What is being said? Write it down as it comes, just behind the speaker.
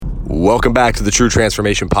Welcome back to the True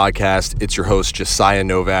Transformation Podcast. It's your host, Josiah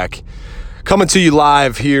Novak, coming to you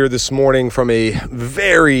live here this morning from a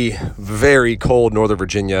very, very cold Northern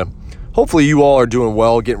Virginia. Hopefully you all are doing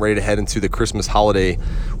well, getting ready to head into the Christmas holiday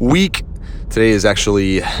week. Today is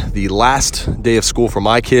actually the last day of school for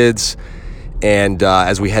my kids, and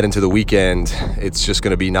as we head into the weekend, it's just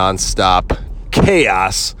going to be nonstop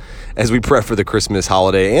chaos as we prep for the Christmas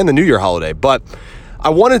holiday and the New Year holiday. But I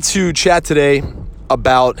wanted to chat today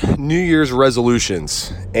about New Year's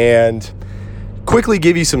resolutions and quickly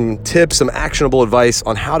give you some tips, some actionable advice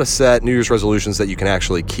on how to set New Year's resolutions that you can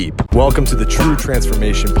actually keep. Welcome to the True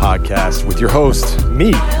Transformation Podcast with your host,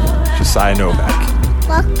 me, Josiah Novak.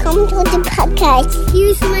 Welcome to the podcast.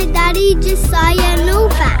 Here's my daddy, Josiah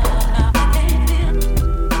Novak.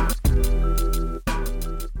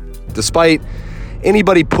 Despite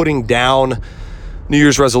anybody putting down New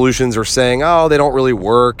Year's resolutions or saying, oh, they don't really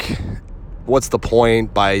work, what's the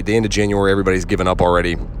point? By the end of January, everybody's given up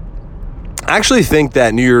already. I actually think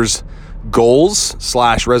that New Year's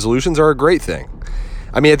goals/resolutions are a great thing.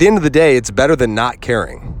 I mean, at the end of the day, it's better than not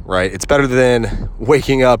caring, right? It's better than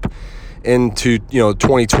waking up into,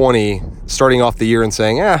 2020, starting off the year and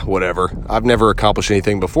saying, whatever. I've never accomplished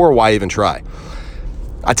anything before. Why even try?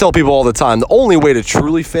 I tell people all the time, the only way to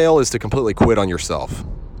truly fail is to completely quit on yourself.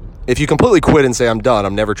 If you completely quit and say, I'm done,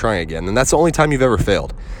 I'm never trying again, then that's the only time you've ever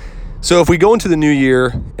failed. So if we go into the new year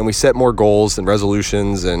and we set more goals and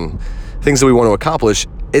resolutions and things that we want to accomplish,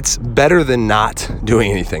 it's better than not doing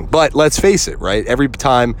anything. But let's face it, right? Every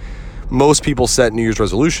time most people set New Year's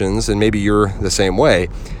resolutions, and maybe you're the same way,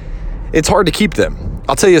 it's hard to keep them.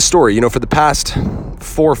 I'll tell you a story. For the past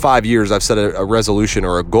 4 or 5 years, I've set a resolution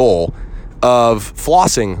or a goal of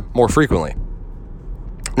flossing more frequently.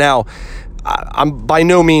 Now, I'm by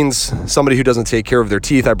no means somebody who doesn't take care of their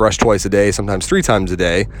teeth. I brush twice a day, sometimes 3 times a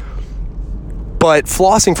day. But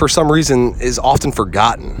flossing, for some reason, is often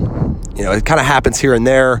forgotten. It kind of happens here and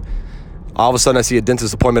there. All of a sudden, I see a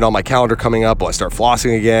dentist appointment on my calendar coming up. Well, I start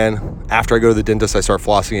flossing again. After I go to the dentist, I start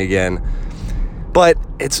flossing again. But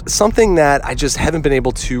it's something that I just haven't been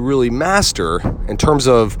able to really master in terms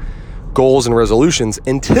of goals and resolutions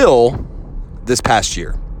until this past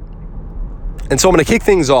year. And so I'm going to kick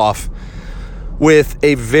things off with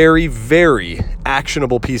a very, very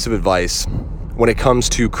actionable piece of advice when it comes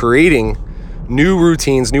to creating new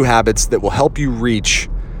routines, new habits that will help you reach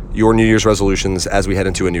your New Year's resolutions as we head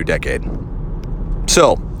into a new decade.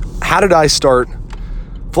 So, how did I start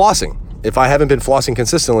flossing? If I haven't been flossing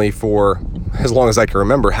consistently for as long as I can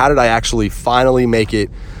remember, how did I actually finally make it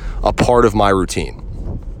a part of my routine?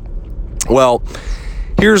 Well,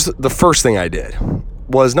 here's the first thing I did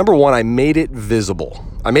was, number one, I made it visible.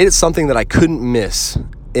 I made it something that I couldn't miss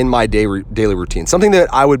in my daily routine, something that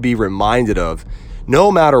I would be reminded of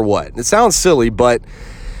no matter what. It sounds silly, but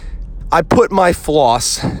I put my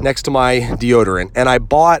floss next to my deodorant, and I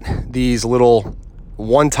bought these little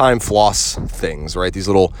one-time floss things, right? These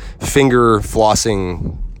little finger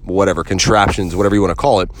flossing, whatever, contraptions, whatever you want to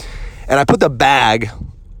call it. And I put the bag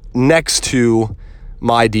next to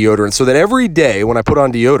my deodorant so that every day when I put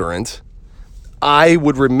on deodorant, I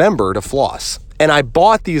would remember to floss. And I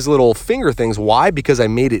bought these little finger things. Why? Because I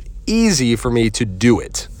made it easy for me to do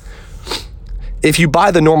it. If you buy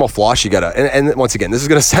the normal floss, you gotta, and once again, this is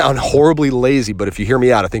gonna sound horribly lazy, but if you hear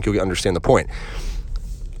me out, I think you'll understand the point.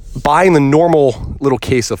 Buying the normal little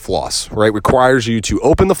case of floss, right, requires you to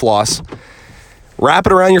open the floss, wrap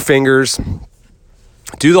it around your fingers,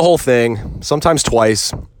 do the whole thing, sometimes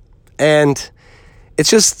twice, and it's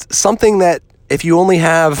just something that if you only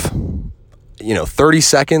have 30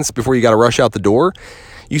 seconds before you got to rush out the door,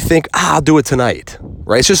 you think, I'll do it tonight,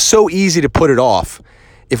 right? It's just so easy to put it off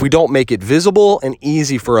if we don't make it visible and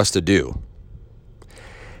easy for us to do.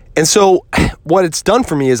 And so what it's done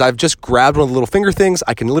for me is I've just grabbed one of the little finger things.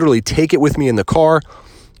 I can literally take it with me in the car.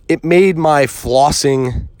 It made my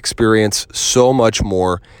flossing experience so much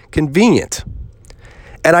more convenient.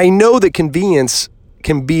 And I know that convenience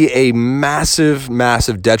can be a massive,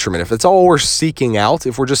 massive detriment. If that's all we're seeking out,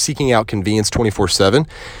 if we're just seeking out convenience 24/7,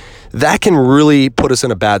 that can really put us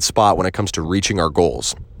in a bad spot when it comes to reaching our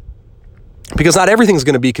goals. Because not everything's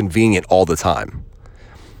going to be convenient all the time.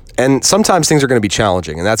 And sometimes things are going to be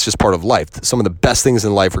challenging, and that's just part of life. Some of the best things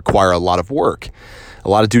in life require a lot of work, a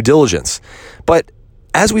lot of due diligence. But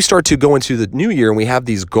as we start to go into the new year and we have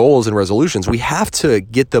these goals and resolutions, we have to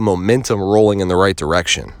get the momentum rolling in the right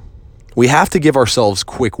direction. We have to give ourselves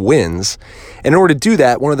quick wins. And in order to do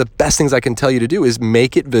that, one of the best things I can tell you to do is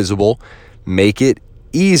make it visible, make it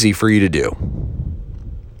easy for you to do.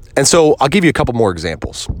 And so I'll give you a couple more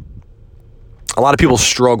examples. A lot of people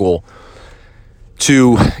struggle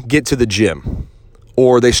to get to the gym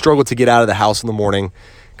or they struggle to get out of the house in the morning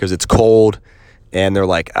because it's cold and they're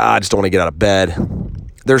like, I just don't want to get out of bed.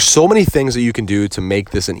 There's so many things that you can do to make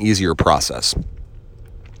this an easier process.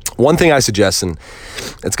 One thing I suggest, and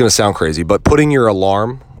it's going to sound crazy, but putting your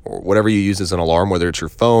alarm or whatever you use as an alarm, whether it's your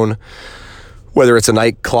phone, whether it's a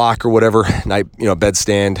night clock or whatever,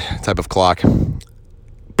 bedstand type of clock,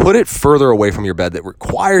 put it further away from your bed that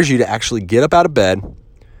requires you to actually get up out of bed,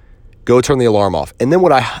 go turn the alarm off. And then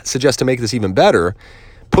what I suggest to make this even better,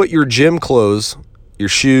 put your gym clothes, your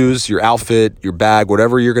shoes, your outfit, your bag,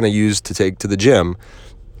 whatever you're going to use to take to the gym,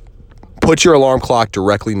 put your alarm clock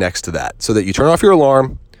directly next to that so that you turn off your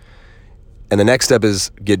alarm. And the next step is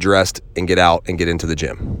get dressed and get out and get into the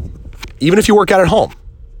gym. Even if you work out at home,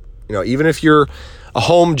 even if you're a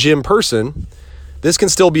home gym person, this can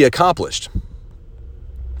still be accomplished.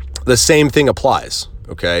 The same thing applies,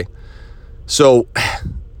 okay? So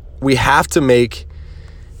we have to make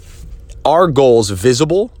our goals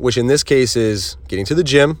visible, which in this case is getting to the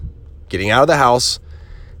gym, getting out of the house.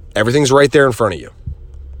 Everything's right there in front of you.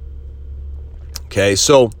 Okay,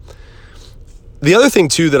 so the other thing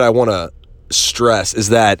too that I want to stress is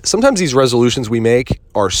that sometimes these resolutions we make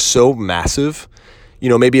are so massive.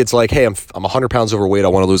 Maybe it's like, hey, I'm 100 pounds overweight. I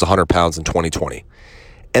want to lose 100 pounds in 2020.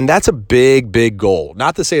 And that's a big, big goal.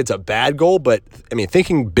 Not to say it's a bad goal, but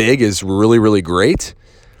thinking big is really, really great.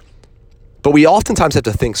 But we oftentimes have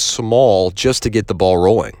to think small just to get the ball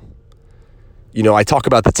rolling. I talk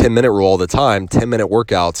about the 10-minute rule all the time. 10-minute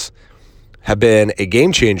workouts have been a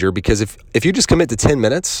game changer because if you just commit to 10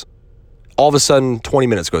 minutes, all of a sudden 20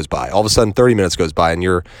 minutes goes by. All of a sudden 30 minutes goes by and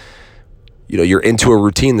you're into a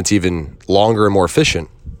routine that's even longer and more efficient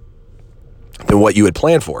than what you had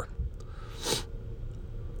planned for.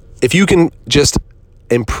 If you can just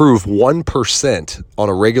improve 1% on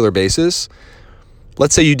a regular basis,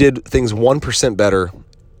 let's say you did things 1% better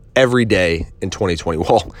every day in 2020.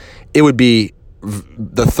 Well, it would be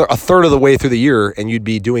a third of the way through the year and you'd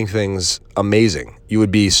be doing things amazing. You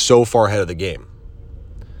would be so far ahead of the game.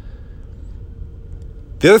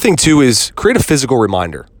 The other thing too is create a physical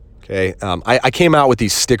reminder. Okay, I came out with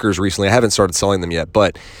these stickers recently. I haven't started selling them yet,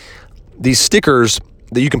 but these stickers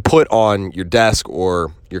that you can put on your desk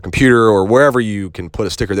or your computer or wherever you can put a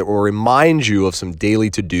sticker that will remind you of some daily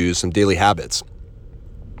to-dos, some daily habits.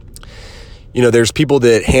 There's people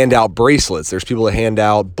that hand out bracelets. There's people that hand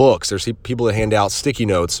out books. There's people that hand out sticky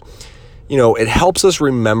notes. It helps us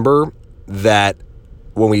remember that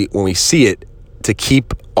when we see it, to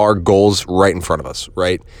keep our goals right in front of us,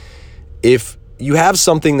 right? If you have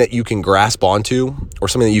something that you can grasp onto or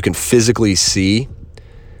something that you can physically see,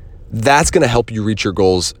 that's going to help you reach your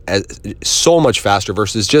goals so much faster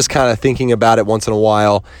versus just kind of thinking about it once in a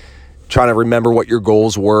while, trying to remember what your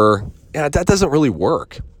goals were. Yeah, that doesn't really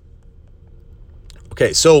work.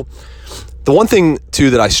 Okay, so the one thing too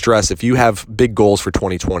that I stress, if you have big goals for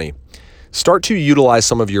 2020, start to utilize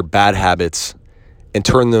some of your bad habits and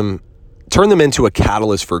turn them into a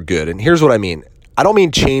catalyst for good. And here's what I mean. I don't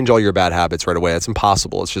mean change all your bad habits right away. That's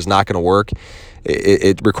impossible. It's just not going to work.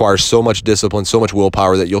 It requires so much discipline, so much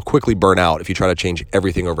willpower that you'll quickly burn out if you try to change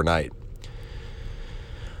everything overnight.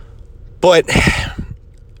 But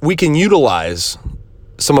we can utilize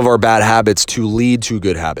some of our bad habits to lead to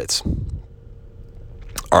good habits.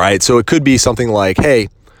 All right. So it could be something like, hey,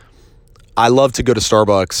 I love to go to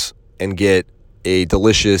Starbucks and get a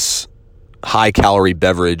delicious high-calorie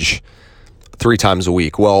beverage 3 times a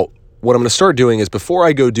week. Well, what I'm going to start doing is before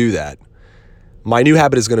I go do that, my new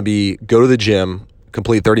habit is going to be go to the gym,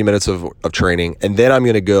 complete 30 minutes of training, and then I'm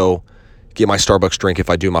going to go get my Starbucks drink if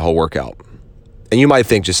I do my whole workout. And you might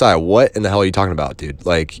think, Josiah, what in the hell are you talking about, dude?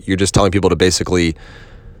 Like, you're just telling people to basically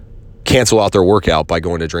cancel out their workout by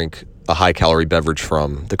going to drink a high-calorie beverage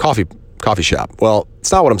from the coffee shop. Well,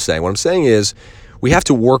 it's not what I'm saying. What I'm saying is we have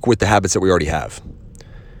to work with the habits that we already have.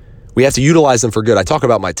 We have to utilize them for good. I talk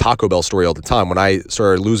about my Taco Bell story all the time. When I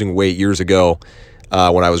started losing weight years ago,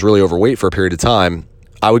 when I was really overweight for a period of time,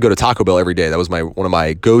 I would go to Taco Bell every day. That was one of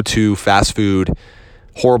my go-to fast food,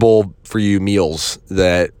 horrible for you meals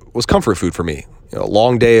that was comfort food for me. A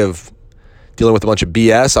long day of dealing with a bunch of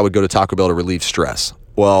BS, I would go to Taco Bell to relieve stress.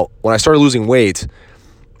 Well, when I started losing weight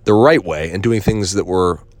the right way and doing things that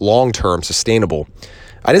were long-term sustainable,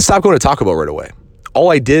 I didn't stop going to Taco Bell right away. All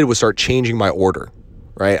I did was start changing my order.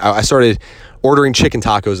 Right? I started ordering chicken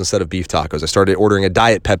tacos instead of beef tacos. I started ordering a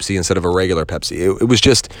diet Pepsi instead of a regular Pepsi. It was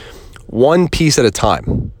just one piece at a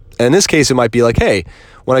time. And in this case, it might be like, hey,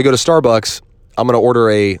 when I go to Starbucks, I'm going to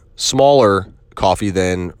order a smaller coffee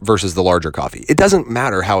versus the larger coffee. It doesn't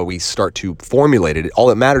matter how we start to formulate it. All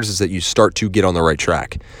that matters is that you start to get on the right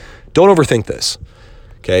track. Don't overthink this.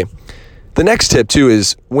 Okay. The next tip too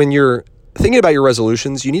is when you're thinking about your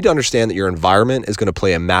resolutions, you need to understand that your environment is going to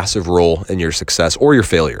play a massive role in your success or your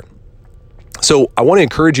failure. So I want to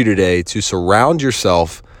encourage you today to surround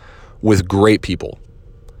yourself with great people.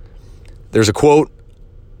 There's a quote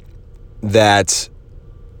that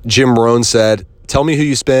Jim Rohn said, "Tell me who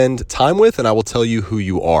you spend time with and I will tell you who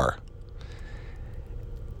you are."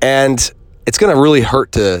 And it's going to really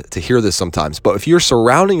hurt to hear this sometimes, but if you're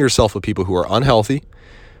surrounding yourself with people who are unhealthy,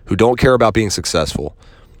 who don't care about being successful,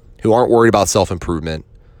 who aren't worried about self-improvement,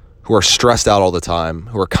 who are stressed out all the time,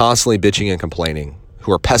 who are constantly bitching and complaining,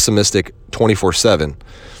 who are pessimistic 24/7,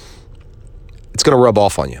 it's going to rub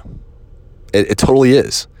off on you. It totally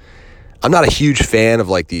is. I'm not a huge fan of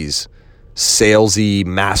like these salesy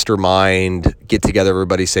mastermind, get together,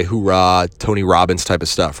 everybody say hoorah, Tony Robbins type of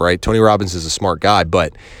stuff, right? Tony Robbins is a smart guy,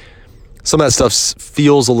 but some of that stuff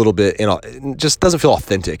feels a little bit, it just doesn't feel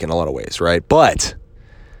authentic in a lot of ways, right? But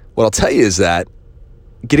what I'll tell you is that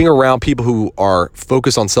getting around people who are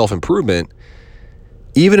focused on self-improvement,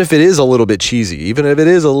 even if it is a little bit cheesy, even if it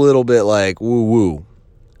is a little bit like woo-woo,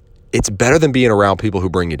 it's better than being around people who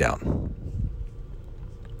bring you down.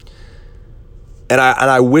 And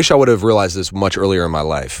I wish I would have realized this much earlier in my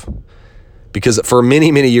life, because for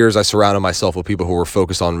many, many years, I surrounded myself with people who were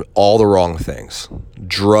focused on all the wrong things: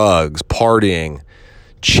 drugs, partying,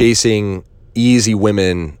 chasing easy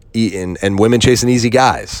women, and women chasing easy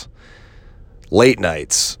guys, late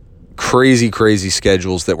nights, crazy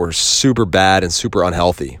schedules that were super bad and super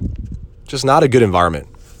unhealthy. Just not a good environment,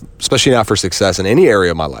 especially not for success in any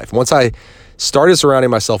area of my life. Once I started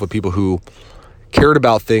surrounding myself with people who cared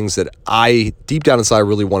about things that I deep down inside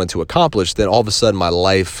really wanted to accomplish, then all of a sudden my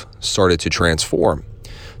life started to transform.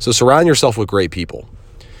 So surround yourself with great people.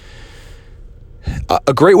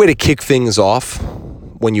 A great way to kick things off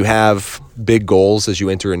when you have big goals as you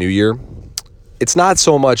enter a new year, it's not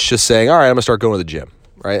so much just saying, all right, I'm gonna start going to the gym,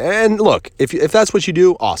 right? And look, if that's what you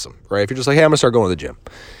do, awesome, right? If you're just like, hey, I'm gonna start going to the gym,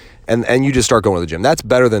 and you just start going to the gym, that's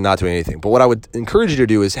better than not doing anything. But what I would encourage you to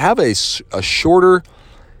do is have a shorter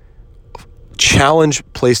challenge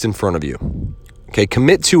placed in front of you. Okay,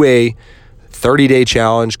 commit to a 30-day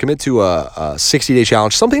challenge, commit to a 60-day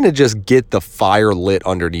challenge, something to just get the fire lit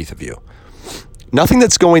underneath of you. Nothing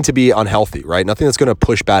that's going to be unhealthy, right? Nothing that's going to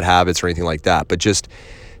push bad habits or anything like that, but just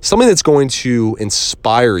something that's going to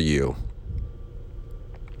inspire you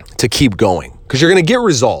to keep going, because you're going to get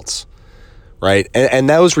results, right? And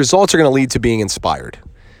those results are going to lead to being inspired.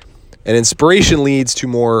 And inspiration leads to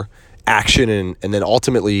more action and then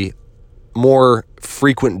ultimately more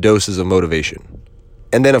frequent doses of motivation.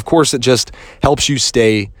 And then, of course, it just helps you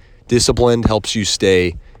stay disciplined, helps you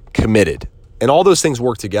stay committed. And all those things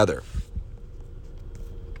work together.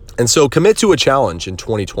 And so commit to a challenge in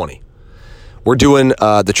 2020. We're doing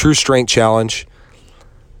the True Strength Challenge.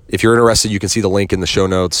 If you're interested, you can see the link in the show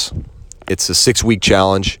notes. It's a 6-week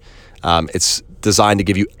challenge. It's designed to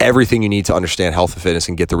give you everything you need to understand health and fitness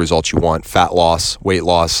and get the results you want: fat loss, weight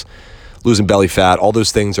loss, losing belly fat. All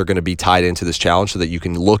those things are going to be tied into this challenge so that you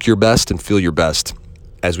can look your best and feel your best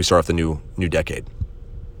as we start off the new decade.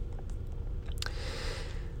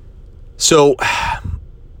 So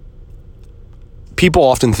people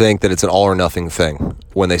often think that it's an all or nothing thing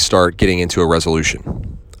when they start getting into a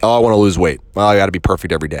resolution. Oh, I want to lose weight. Well, I got to be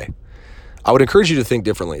perfect every day. I would encourage you to think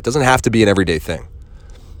differently. It doesn't have to be an everyday thing.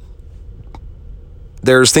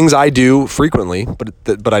 There's things I do frequently,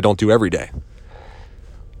 but I don't do every day.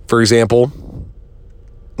 For example,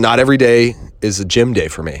 not every day is a gym day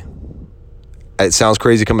for me. It sounds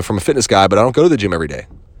crazy coming from a fitness guy, but I don't go to the gym every day.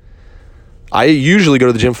 I usually go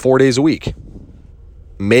to the gym 4 days a week.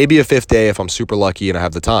 Maybe a 5th day if I'm super lucky and I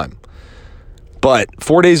have the time. But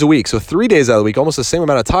 4 days a week, so 3 days out of the week, almost the same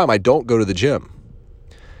amount of time, I don't go to the gym.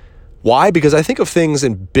 Why? Because I think of things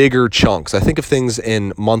in bigger chunks. I think of things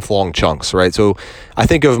in month-long chunks, right? So I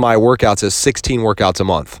think of my workouts as 16 workouts a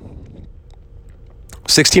month.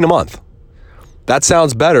 16 a month. That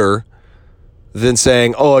sounds better than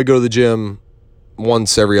saying, oh, I go to the gym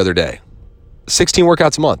once every other day. 16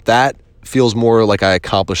 workouts a month. That feels more like I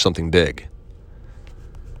accomplished something big.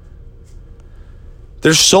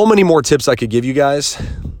 There's so many more tips I could give you guys.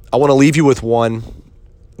 I want to leave you with one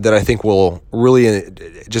that I think will really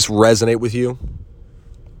just resonate with you.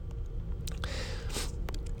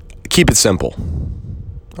 Keep it simple.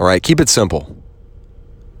 All right, keep it simple.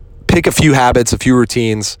 Pick a few habits, a few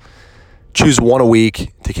routines. Choose one a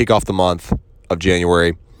week to kick off the month of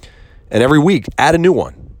January. And every week, add a new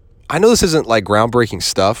one. I know this isn't like groundbreaking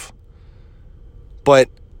stuff, but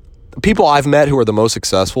the people I've met who are the most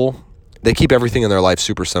successful, they keep everything in their life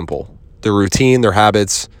super simple. Their routine, their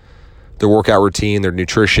habits, their workout routine, their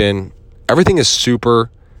nutrition, everything is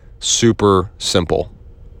super, super simple.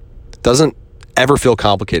 doesn't ever feel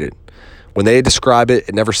complicated. When they describe it,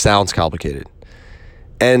 it never sounds complicated.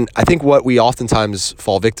 And I think what we oftentimes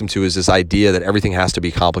fall victim to is this idea that everything has to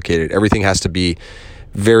be complicated. Everything has to be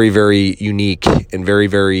very, very unique and very,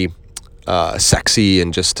 very sexy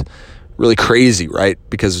and just really crazy, right?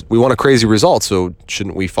 Because we want a crazy result, so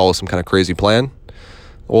shouldn't we follow some kind of crazy plan?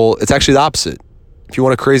 Well, it's actually the opposite. If you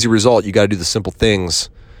want a crazy result, you got to do the simple things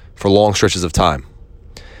for long stretches of time.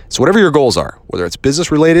 So whatever your goals are, whether it's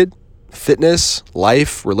business related, fitness,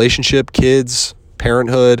 life, relationship, kids,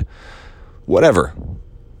 parenthood, whatever,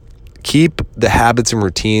 keep the habits and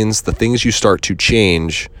routines, the things you start to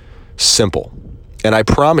change, simple. And I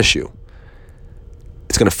promise you,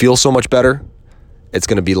 it's going to feel so much better. It's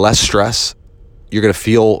going to be less stress. You're going to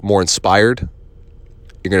feel more inspired.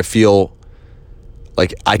 You're going to feel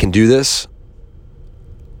like I can do this.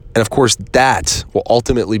 And of course, that will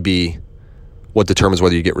ultimately be what determines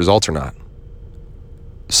whether you get results or not.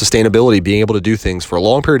 Sustainability, being able to do things for a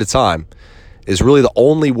long period of time, is really the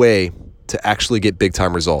only way to actually get big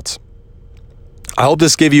time results. I hope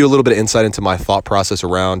this gave you a little bit of insight into my thought process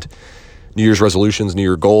around New Year's resolutions, New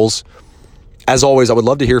Year goals. As always, I would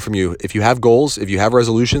love to hear from you. If you have goals, if you have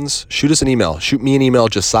resolutions, shoot us an email. Shoot me an email,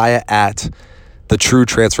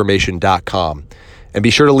 josiah@thetruetransformation.com. And be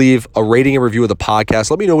sure to leave a rating and review of the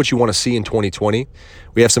podcast. Let me know what you want to see in 2020.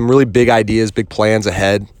 We have some really big ideas, big plans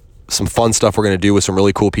ahead, some fun stuff we're going to do with some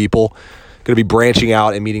really cool people. Going to be branching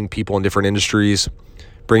out and meeting people in different industries,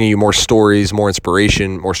 bringing you more stories, more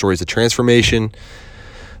inspiration, more stories of transformation,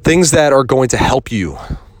 things that are going to help you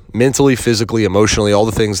mentally, physically, emotionally, all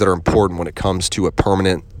the things that are important when it comes to a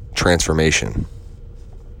permanent transformation.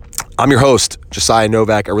 I'm your host, Josiah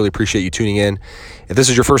Novak. I really appreciate you tuning in. If this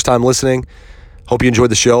is your first time listening, hope you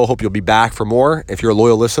enjoyed the show. Hope you'll be back for more. If you're a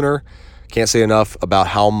loyal listener, can't say enough about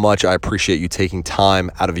how much I appreciate you taking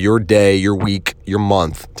time out of your day, your week, your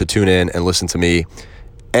month to tune in and listen to me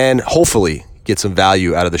and hopefully get some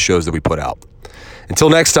value out of the shows that we put out. Until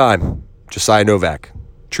next time, Josiah Novak,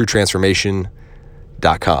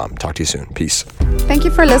 TrueTransformation.com. Talk to you soon. Peace. Thank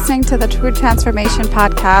you for listening to the True Transformation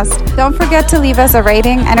Podcast. Don't forget to leave us a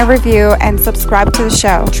rating and a review and subscribe to the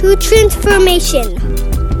show. True transformation.